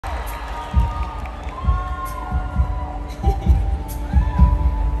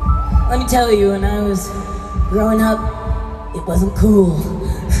Let me tell you, when I was growing up, it wasn't cool.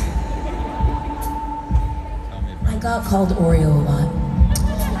 I got called Oreo a lot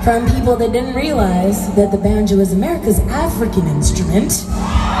from people that didn't realize that the banjo is America's African instrument,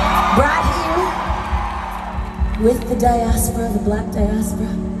 brought here with the diaspora, the black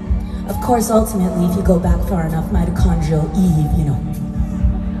diaspora. Of course, ultimately, if you go back far enough, mitochondrial Eve, you know.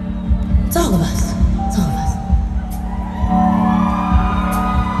 It's all of us. It's all of us.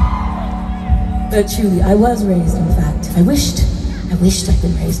 But truly, I was raised, in fact. I wished I'd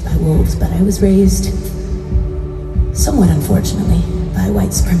been raised by wolves, but I was raised, somewhat unfortunately, by white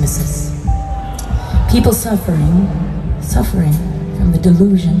supremacists. People suffering from the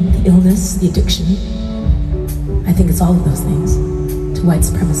delusion, the illness, the addiction. I think it's all of those things to white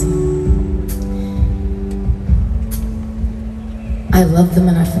supremacy. I love them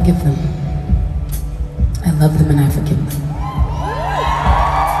and I forgive them. I love them and I forgive them.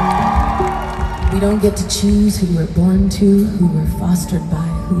 We don't get to choose who we're born to, who we're fostered by,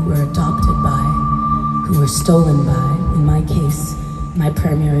 who we're adopted by, who we're stolen by. In my case, my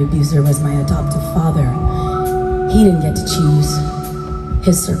primary abuser was my adoptive father. He didn't get to choose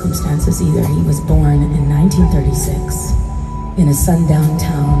his circumstances either. He was born in 1936 in a sundown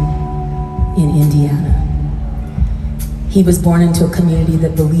town in Indiana. He was born into a community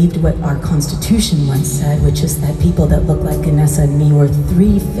that believed what our Constitution once said, which is that people that look like Ganessa and me were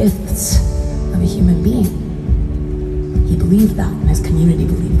 3/5 of a human being. He believed that, and his community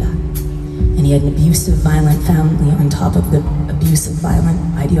believed that. And he had an abusive, violent family on top of the abusive, violent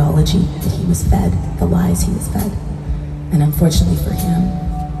ideology that he was fed, the lies he was fed. And unfortunately for him,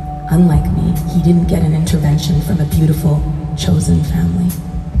 unlike me, he didn't get an intervention from a beautiful, chosen family.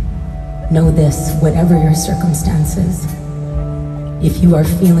 Know this, whatever your circumstances, if you are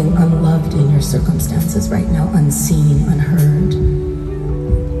feeling unloved in your circumstances right now, unseen, unheard,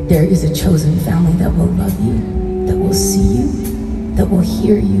 there is a chosen family that will love you, that will see you, that will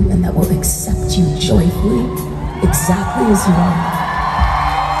hear you, and that will accept you joyfully, exactly as you are.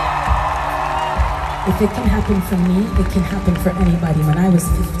 If it can happen for me, it can happen for anybody. When I was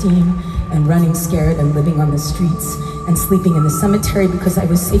 15 and running scared and living on the streets and sleeping in the cemetery because I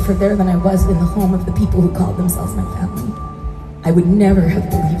was safer there than I was in the home of the people who called themselves my family, I would never have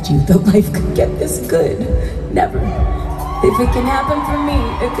believed you that life could get this good. Never. If it can happen for me,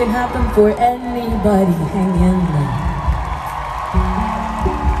 it can happen for anybody. Hang in there.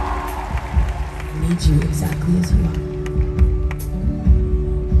 I need you exactly as you are.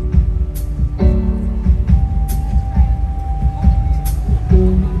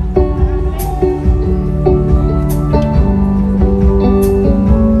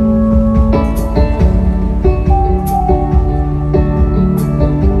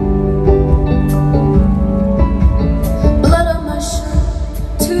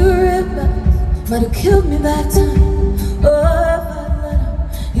 Might have killed me that time. Oh, if I'd let him.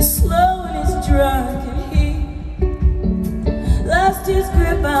 He's slow and he's drunk and he lost his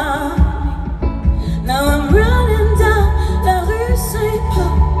grip on me. Now I'm running down La Rue St.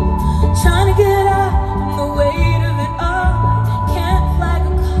 Paul, trying to get out from the weight of it all. Can't flag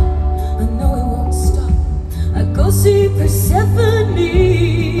a car, I know it won't stop. I go see Persephone.